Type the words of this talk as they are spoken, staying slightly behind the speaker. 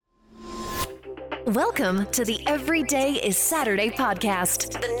Welcome to the Every Day is Saturday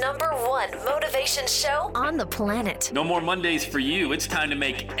podcast, the #1 motivation show on the planet. No more Mondays for you. It's time to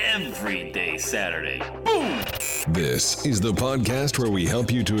make every day Saturday. Boom! This is the podcast where we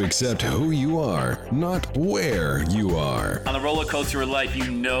help you to accept who you are, not where you are. On the roller coaster of life,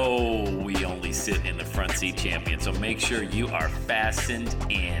 you know we only sit in the front seat, champion. So make sure you are fastened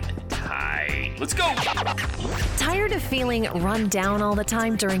in tight. Let's go! Tired of feeling run down all the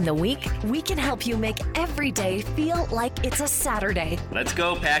time during the week? We can help you make every day feel like it's a Saturday. Let's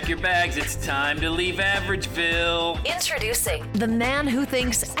go. Pack your bags. It's time to leave Averageville. Introducing the man who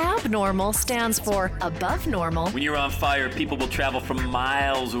thinks abnormal stands for above normal. When you're on fire, people will travel from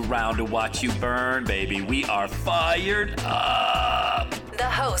miles around to watch you burn, baby. We are fired up. The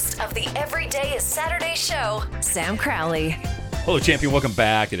host of the Every Day is Saturday show, Sam Crowley. Hello, champion. Welcome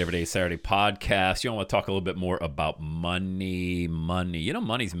back to the Everyday Saturday podcast. You want to talk a little bit more about money. You know,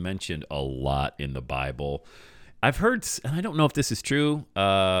 money's mentioned a lot in the Bible. I've heard, and I don't know if this is true,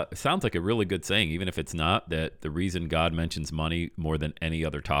 it sounds like a really good saying, even if it's not, that the reason God mentions money more than any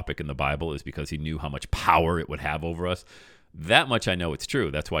other topic in the Bible is because he knew how much power it would have over us. That much I know it's true.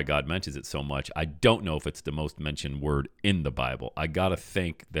 That's why God mentions it so much. I don't know if it's the most mentioned word in the Bible. I got to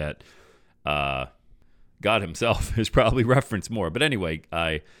think that God himself is probably referenced more. But anyway,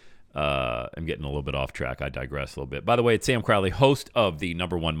 I'm getting a little bit off track. I digress a little bit. By the way, it's Sam Crowley, host of the #1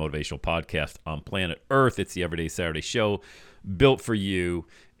 motivational podcast on planet Earth. It's the Everyday Saturday show, built for you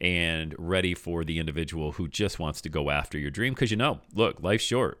and ready for the individual who just wants to go after your dream. Because, look, life's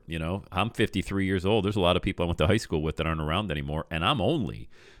short. I'm 53 years old. There's a lot of people I went to high school with that aren't around anymore, and I'm only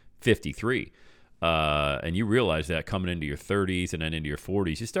 53. And you realize that coming into your 30s and then into your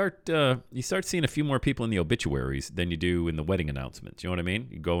 40s, you start seeing a few more people in the obituaries than you do in the wedding announcements. You know what I mean?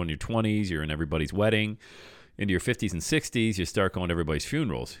 You go in your 20s, you're in everybody's wedding. Into your 50s and 60s, you start going to everybody's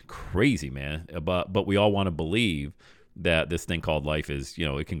funerals. Crazy, man. But we all want to believe that this thing called life is,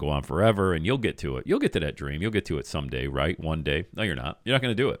 it can go on forever, and you'll get to it. You'll get to that dream. You'll get to it someday, right? One day. No, you're not. You're not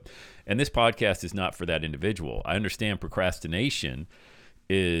going to do it. And this podcast is not for that individual. I understand procrastination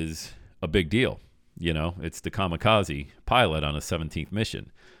is a big deal. It's the kamikaze pilot on a 17th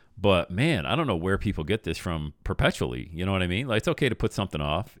mission. But, man, I don't know where people get this from perpetually. You know what I mean? Like, it's okay to put something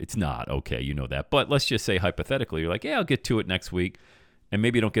off. It's not okay. You know that. But let's just say hypothetically, you're like, yeah, I'll get to it next week. And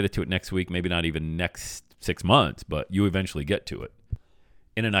maybe you don't get it to it next week, maybe not even next 6 months, but you eventually get to it.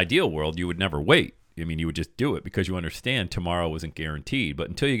 In an ideal world, you would never wait. You would just do it because you understand tomorrow isn't guaranteed. But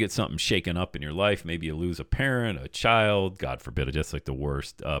until you get something shaken up in your life, maybe you lose a parent, a child, God forbid, just like the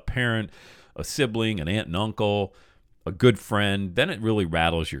worst parent, a sibling, an aunt and uncle, a good friend, then it really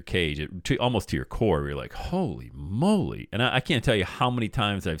rattles your cage, almost to your core. Where you're like, holy moly. And I can't tell you how many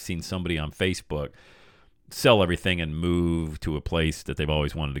times I've seen somebody on Facebook sell everything and move to a place that they've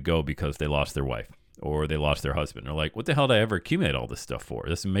always wanted to go because they lost their wife or they lost their husband. They're like, what the hell did I ever accumulate all this stuff for? It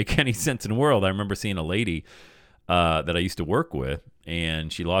doesn't make any sense in the world. I remember seeing a lady that I used to work with,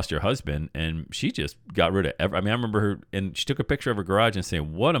 and she lost her husband, and she just got rid of I remember her, and she took a picture of her garage and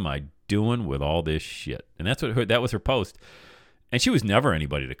saying, what am I doing with all this shit? And that was her post. And she was never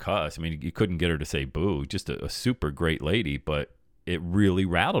anybody to cuss. You couldn't get her to say boo. Just a super great lady, but it really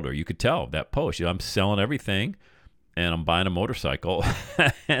rattled her. You could tell that post. I'm selling everything, and I'm buying a motorcycle,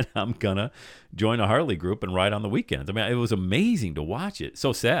 and I'm gonna join a Harley group and ride on the weekends. It was amazing to watch it.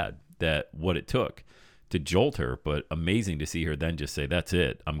 So sad that what it took to jolt her, but amazing to see her then just say, that's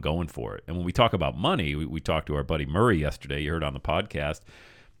it, I'm going for it. And when we talk about money, we talked to our buddy Murray yesterday. You heard on the podcast.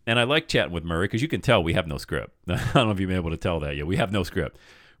 And I like chatting with Murray because you can tell we have no script. I don't know if you've been able to tell that yet. We have no script.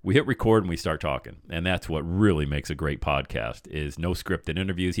 We hit record and we start talking. And that's what really makes a great podcast, is no scripted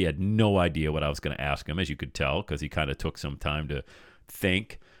interviews. He had no idea what I was going to ask him, as you could tell, because he kind of took some time to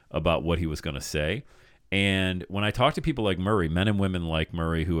think about what he was going to say. And when I talk to people like Murray, men and women like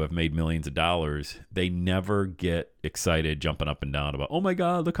Murray who have made millions of dollars, they never get excited, jumping up and down about, oh my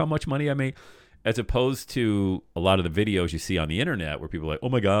God, look how much money I made. As opposed to a lot of the videos you see on the internet where people are like, oh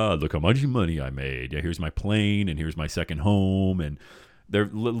my God, look how much money I made. Yeah, here's my plane and here's my second home. And they're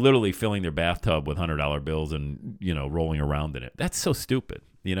literally filling their bathtub with $100 bills and, rolling around in it. That's so stupid,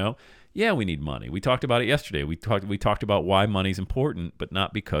 Yeah, we need money. We talked about it yesterday. We talked about why money's important, but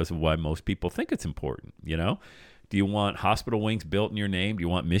not because of why most people think it's important, Do you want hospital wings built in your name? Do you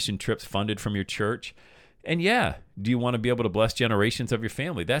want mission trips funded from your church? And yeah, do you want to be able to bless generations of your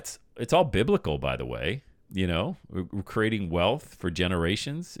family? It's all biblical, by the way. We're creating wealth for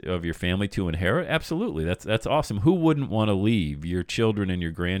generations of your family to inherit. Absolutely. That's awesome. Who wouldn't want to leave your children and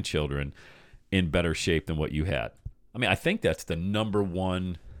your grandchildren in better shape than what you had? I think that's the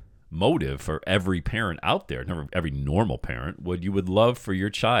 #1 motive for every parent out there, every normal parent. You would love for your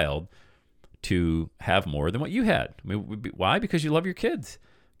child to have more than what you had. I mean, why? Because you love your kids.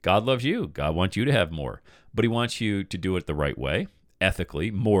 God loves you. God wants you to have more, but he wants you to do it the right way,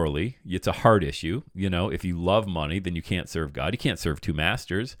 ethically, morally. It's a hard issue. If you love money, then you can't serve God. You can't serve two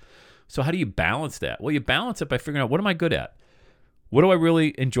masters. So how do you balance that? Well, you balance it by figuring out, what am I good at? What do I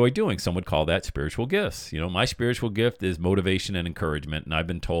really enjoy doing? Some would call that spiritual gifts. My spiritual gift is motivation and encouragement. And I've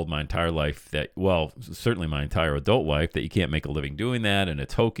been told my entire life that, well, certainly my entire adult life, that you can't make a living doing that. And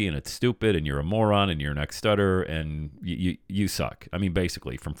it's hokey and it's stupid and you're a moron and you're an ex-stutterer and you suck. I mean,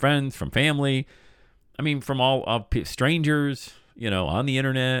 basically from friends, from family. I mean, from all strangers, on the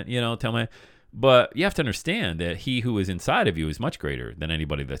internet, tell me. But you have to understand that he who is inside of you is much greater than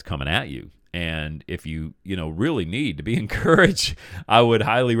anybody that's coming at you. And if you really need to be encouraged, I would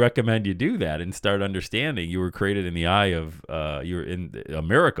highly recommend you do that and start understanding you were created in the eye of, you're in a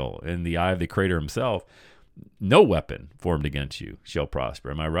miracle in the eye of the Creator himself. No weapon formed against you shall prosper.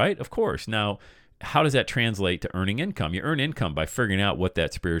 Am I right? Of course. Now, how does that translate to earning income? You earn income by figuring out what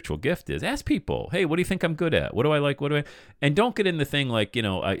that spiritual gift is. Ask people, hey, what do you think I'm good at? What do I like? And don't get in the thing like,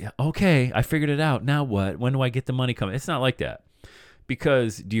 okay, I figured it out. Now what? When do I get the money coming? It's not like that.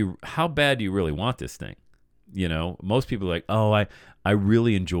 Because how bad do you really want this thing? Most people are like, oh, I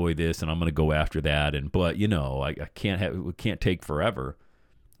really enjoy this and I'm going to go after that. But I can't take forever.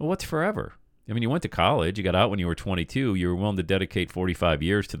 Well, what's forever? I mean, you went to college, you got out when you were 22, you were willing to dedicate 45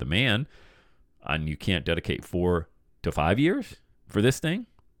 years to the man, and you can't dedicate 4 to 5 years for this thing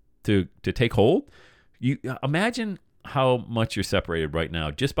to take hold. You imagine how much you're separated right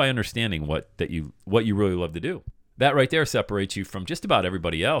now just by understanding what you really love to do. That right there separates you from just about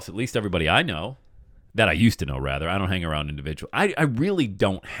everybody else, at least everybody I know, that I used to know, rather. I don't hang around individuals. I really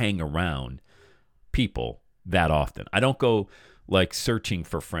don't hang around people that often. I don't go like searching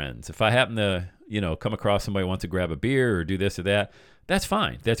for friends. If I happen to, come across somebody who wants to grab a beer or do this or that, that's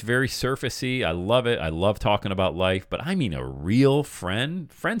fine. That's very surfacey. I love it. I love talking about life. But I mean a real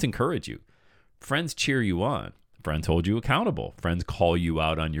friend. Friends encourage you. Friends cheer you on. Friends hold you accountable. Friends call you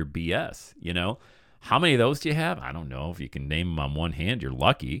out on your BS, How many of those do you have? I don't know. If you can name them on one hand, you're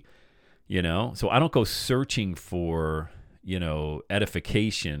lucky, So I don't go searching for,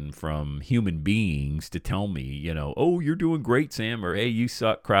 edification from human beings to tell me, oh, you're doing great, Sam, or hey, you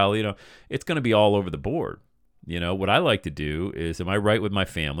suck, Crowley. It's going to be all over the board. What I like to do is, am I right with my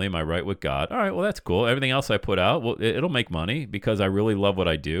family? Am I right with God? All right, well, that's cool. Everything else I put out, well, it'll make money because I really love what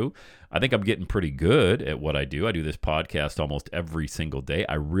I do. I think I'm getting pretty good at what I do. I do this podcast almost every single day.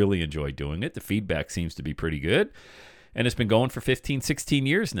 I really enjoy doing it. The feedback seems to be pretty good. And it's been going for 15, 16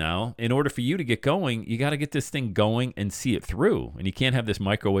 years now. In order for you to get going, you got to get this thing going and see it through. And you can't have this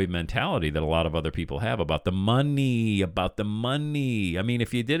microwave mentality that a lot of other people have about the money, I mean,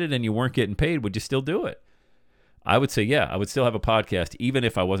 if you did it and you weren't getting paid, would you still do it? I would say, yeah, I would still have a podcast even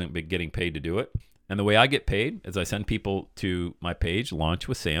if I wasn't getting paid to do it. And the way I get paid is I send people to my page,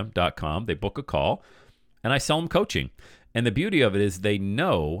 launchwithsam.com. They book a call, and I sell them coaching. And the beauty of it is they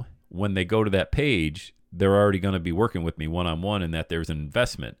know when they go to that page, they're already going to be working with me one-on-one and that there's an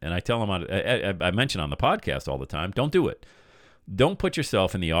investment. And I tell them, I mention on the podcast all the time, don't do it. Don't put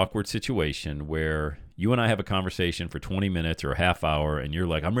yourself in the awkward situation where you and I have a conversation for 20 minutes or a half hour, and you're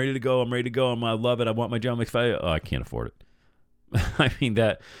like, I'm ready to go. I love it. I want my job. Oh, I can't afford it. I mean,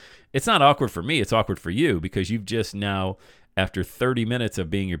 it's not awkward for me. It's awkward for you because you've just now, after 30 minutes of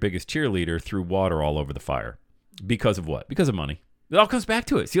being your biggest cheerleader, threw water all over the fire. Because of what? Because of money. It all comes back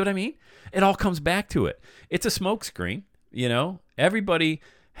to it. See what I mean? It all comes back to it. It's a smokescreen. Everybody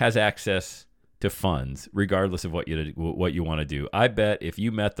has access to funds, regardless of what you want to do. I bet if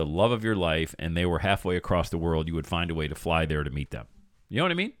you met the love of your life and they were halfway across the world, you would find a way to fly there to meet them. You know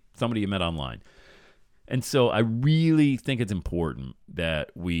what I mean? Somebody you met online. And so I really think it's important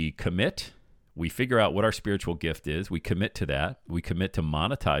that we commit. We figure out what our spiritual gift is. We commit to that. We commit to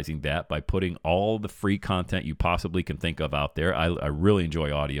monetizing that by putting all the free content you possibly can think of out there. I really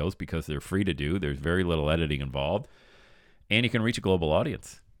enjoy audios because they're free to do. There's very little editing involved. And you can reach a global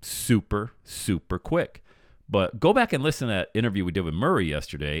audience super, super quick. But go back and listen to that interview we did with Murray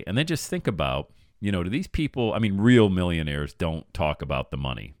yesterday, and then just think about, do these people, I mean, real millionaires don't talk about the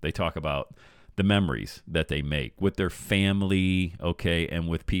money. They talk about the memories that they make with their family, okay, and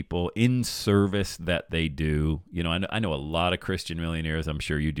with people in service that they do. I know a lot of Christian millionaires. I'm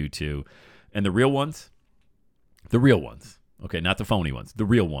sure you do too. And the real ones, okay, not the phony ones, the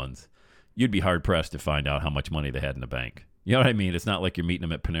real ones, you'd be hard-pressed to find out how much money they had in the bank. You know what I mean? It's not like you're meeting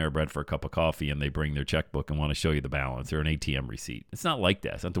them at Panera Bread for a cup of coffee and they bring their checkbook and want to show you the balance or an ATM receipt. It's not like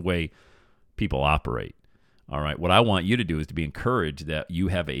that. It's not the way people operate. All right. What I want you to do is to be encouraged that you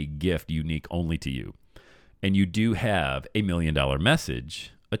have a gift unique only to you. And you do have $1 million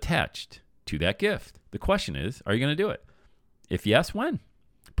message attached to that gift. The question is, are you going to do it? If yes, when?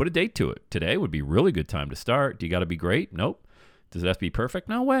 Put a date to it. Today would be a really good time to start. Do you got to be great? Nope. Does it have to be perfect?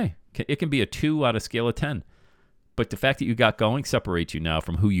 No way. It can be a 2 out of scale of 10. But the fact that you got going separates you now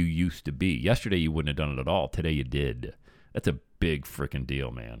from who you used to be. Yesterday, you wouldn't have done it at all. Today, you did. That's a big freaking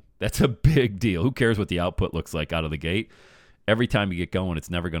deal, man. That's a big deal. Who cares what the output looks like out of the gate? Every time you get going, it's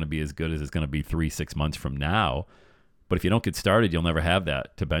never going to be as good as it's going to be 3-6 months from now. But if you don't get started, you'll never have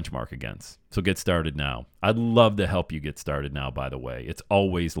that to benchmark against. So get started now. I'd love to help you get started now, by the way. It's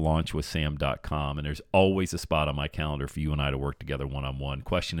always launchwithsam.com, and there's always a spot on my calendar for you and I to work together one-on-one.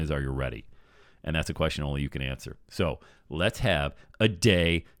 Question is, are you ready? And that's a question only you can answer. So let's have a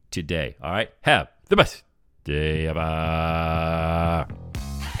day today. All right? Have the best day ever.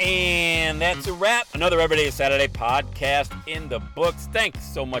 And that's a wrap. Another Everyday Saturday podcast in the books. Thanks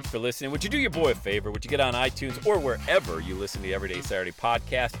so much for listening. Would you do your boy a favor? Would you get on iTunes or wherever you listen to the Everyday Saturday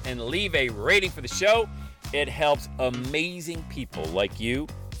podcast and leave a rating for the show? It helps amazing people like you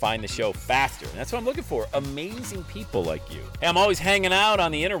find the show faster. And that's what I'm looking for, amazing people like you. Hey, I'm always hanging out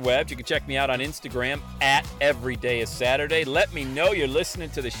on the interwebs. You can check me out on Instagram at EverydayIsSaturday. Let me know you're listening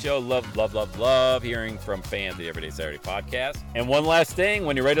to the show. Love hearing from fans of the Everyday Saturday podcast. And one last thing,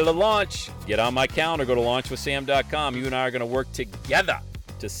 when you're ready to launch, get on my calendar, go to launchwithsam.com. You and I are going to work together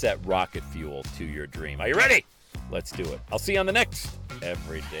to set rocket fuel to your dream. Are you ready? Let's do it. I'll see you on the next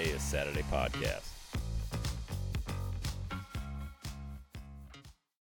Everyday is Saturday podcast.